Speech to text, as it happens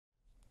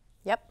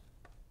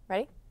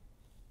Ready?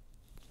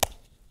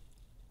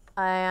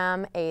 I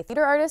am a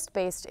theatre artist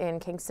based in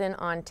Kingston,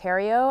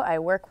 Ontario. I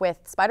work with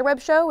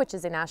Spiderweb Show, which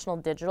is a national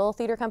digital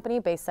theatre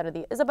company based out of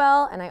the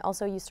Isabel, and I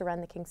also used to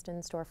run the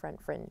Kingston Storefront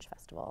Fringe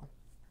Festival.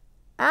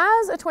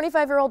 As a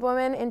 25-year-old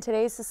woman in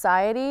today's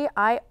society,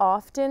 I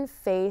often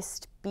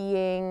faced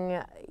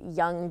being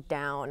young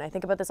down. I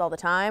think about this all the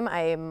time.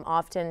 I'm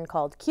often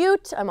called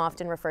cute. I'm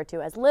often referred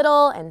to as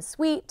little and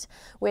sweet,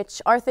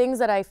 which are things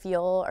that I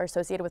feel are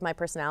associated with my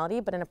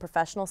personality, but in a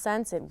professional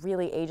sense, it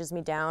really ages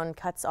me down,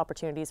 cuts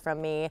opportunities from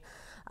me.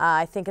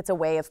 I think it's a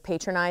way of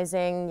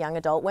patronizing young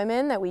adult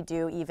women that we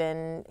do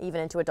even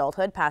into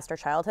adulthood, past our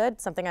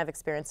childhood, something I've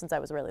experienced since I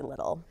was really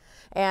little.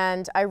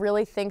 And I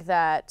really think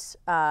that,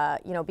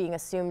 being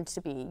assumed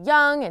to be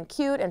young and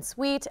cute and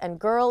sweet and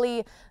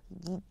girly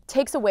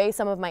takes away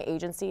some of my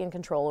agency and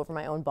control over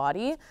my own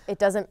body. It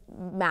doesn't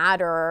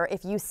matter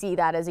if you see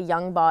that as a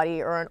young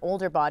body or an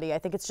older body. I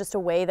think it's just a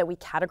way that we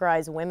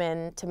categorize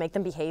women to make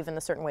them behave in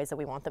the certain ways that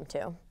we want them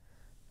to.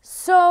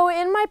 So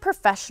in my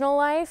professional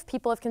life,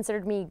 people have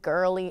considered me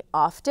girly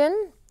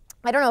often.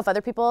 I don't know if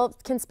other people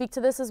can speak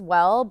to this as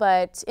well,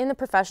 but in the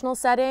professional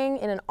setting,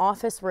 in an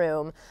office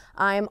room,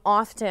 I'm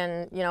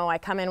often, I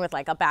come in with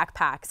like a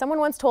backpack. Someone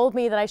once told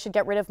me that I should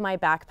get rid of my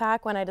backpack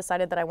when I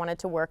decided that I wanted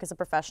to work as a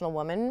professional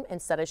woman.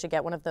 Instead, I should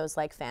get one of those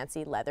like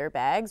fancy leather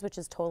bags, which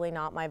is totally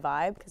not my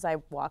vibe because I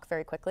walk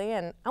very quickly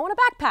and I want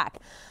a backpack.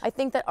 I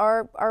think that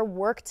our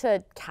work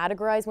to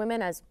categorize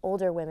women as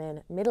older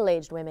women,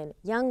 middle-aged women,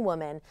 young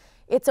women,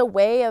 it's a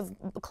way of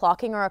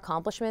clocking our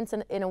accomplishments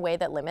in a way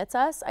that limits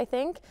us, I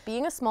think.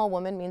 Being a small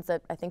woman means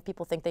that I think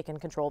people think they can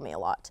control me a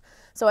lot.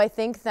 So I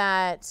think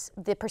that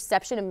the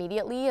perception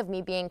immediately of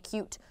me being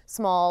cute,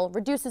 small,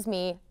 reduces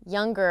me,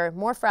 younger,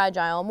 more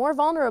fragile, more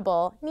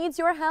vulnerable, needs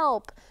your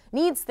help,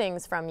 needs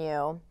things from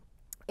you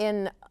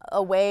in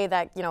a way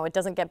that, it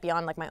doesn't get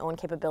beyond like my own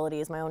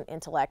capabilities, my own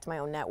intellect, my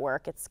own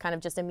network. It's kind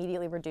of just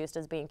immediately reduced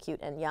as being cute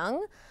and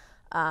young,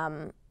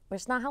 which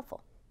is not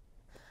helpful.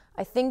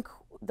 I think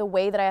the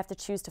way that I have to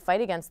choose to fight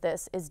against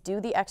this is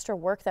do the extra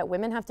work that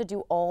women have to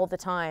do all the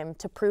time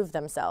to prove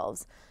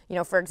themselves.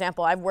 For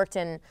example, I've worked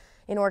in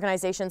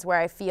organizations where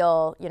I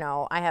feel,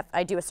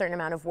 I do a certain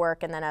amount of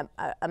work and then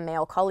a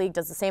male colleague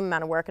does the same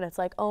amount of work and it's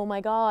like, oh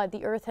my God,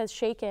 the earth has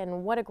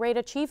shaken, what a great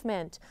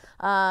achievement.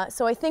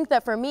 So I think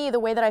that for me, the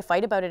way that I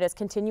fight about it is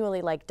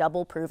continually like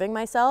double proving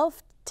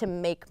myself to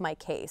make my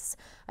case.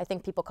 I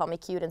think people call me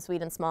cute and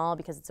sweet and small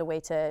because it's a way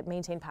to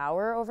maintain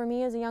power over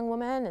me as a young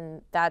woman,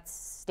 and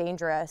that's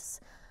dangerous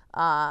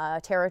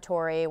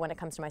territory when it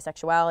comes to my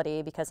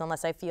sexuality, because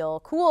unless I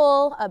feel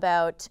cool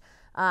about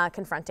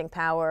confronting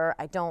power,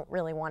 I don't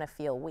really want to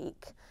feel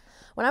weak.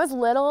 When I was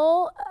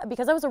little,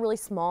 because I was a really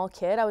small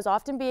kid, I was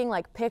often being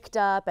like picked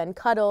up and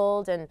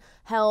cuddled and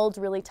held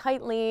really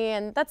tightly,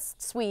 and that's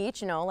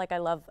sweet, like I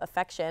love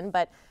affection,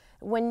 but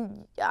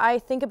when I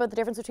think about the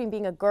difference between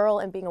being a girl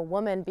and being a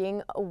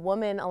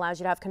woman allows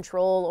you to have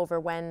control over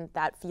when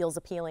that feels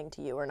appealing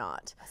to you or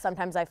not.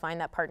 Sometimes I find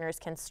that partners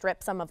can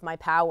strip some of my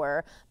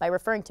power by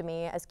referring to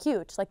me as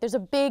cute. Like there's a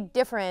big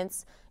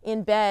difference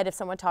in bed if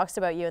someone talks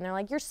about you and they're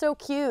like, you're so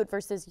cute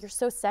versus you're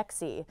so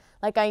sexy.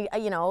 Like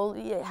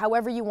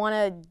however you want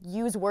to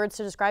use words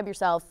to describe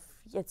yourself,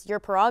 it's your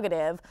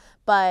prerogative,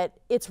 but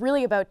it's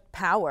really about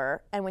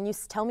power. And when you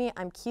tell me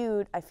I'm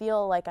cute, I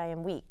feel like I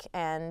am weak,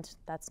 and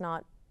that's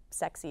not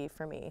sexy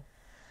for me.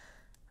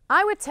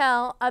 I would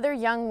tell other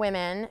young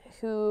women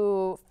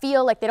who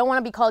feel like they don't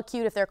want to be called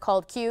cute if they're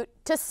called cute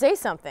to say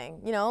something.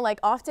 Like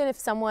often if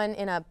someone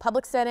in a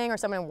public setting or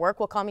someone in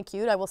work will call me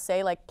cute, I will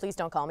say like, please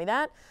don't call me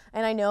that.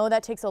 And I know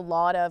that takes a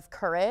lot of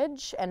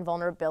courage and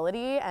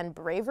vulnerability and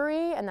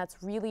bravery, and that's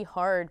really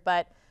hard,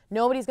 but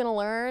nobody's going to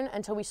learn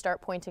until we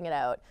start pointing it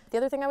out. The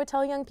other thing I would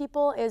tell young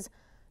people is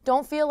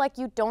don't feel like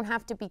you don't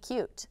have to be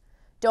cute.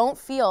 Don't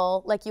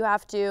feel like you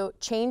have to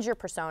change your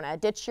persona,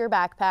 ditch your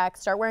backpack,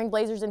 start wearing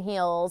blazers and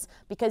heels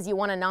because you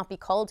want to not be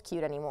called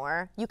cute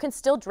anymore. You can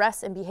still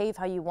dress and behave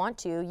how you want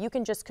to. You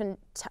can just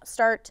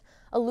start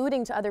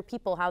alluding to other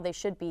people how they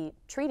should be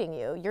treating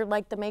you. You're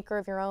like the maker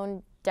of your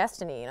own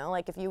destiny,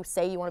 Like if you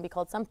say you want to be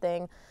called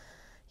something,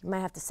 you might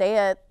have to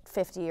say it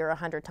 50 or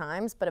 100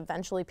 times, but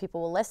eventually people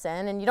will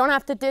listen, and you don't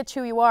have to ditch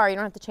who you are. You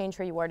don't have to change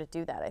who you are to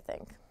do that, I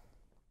think.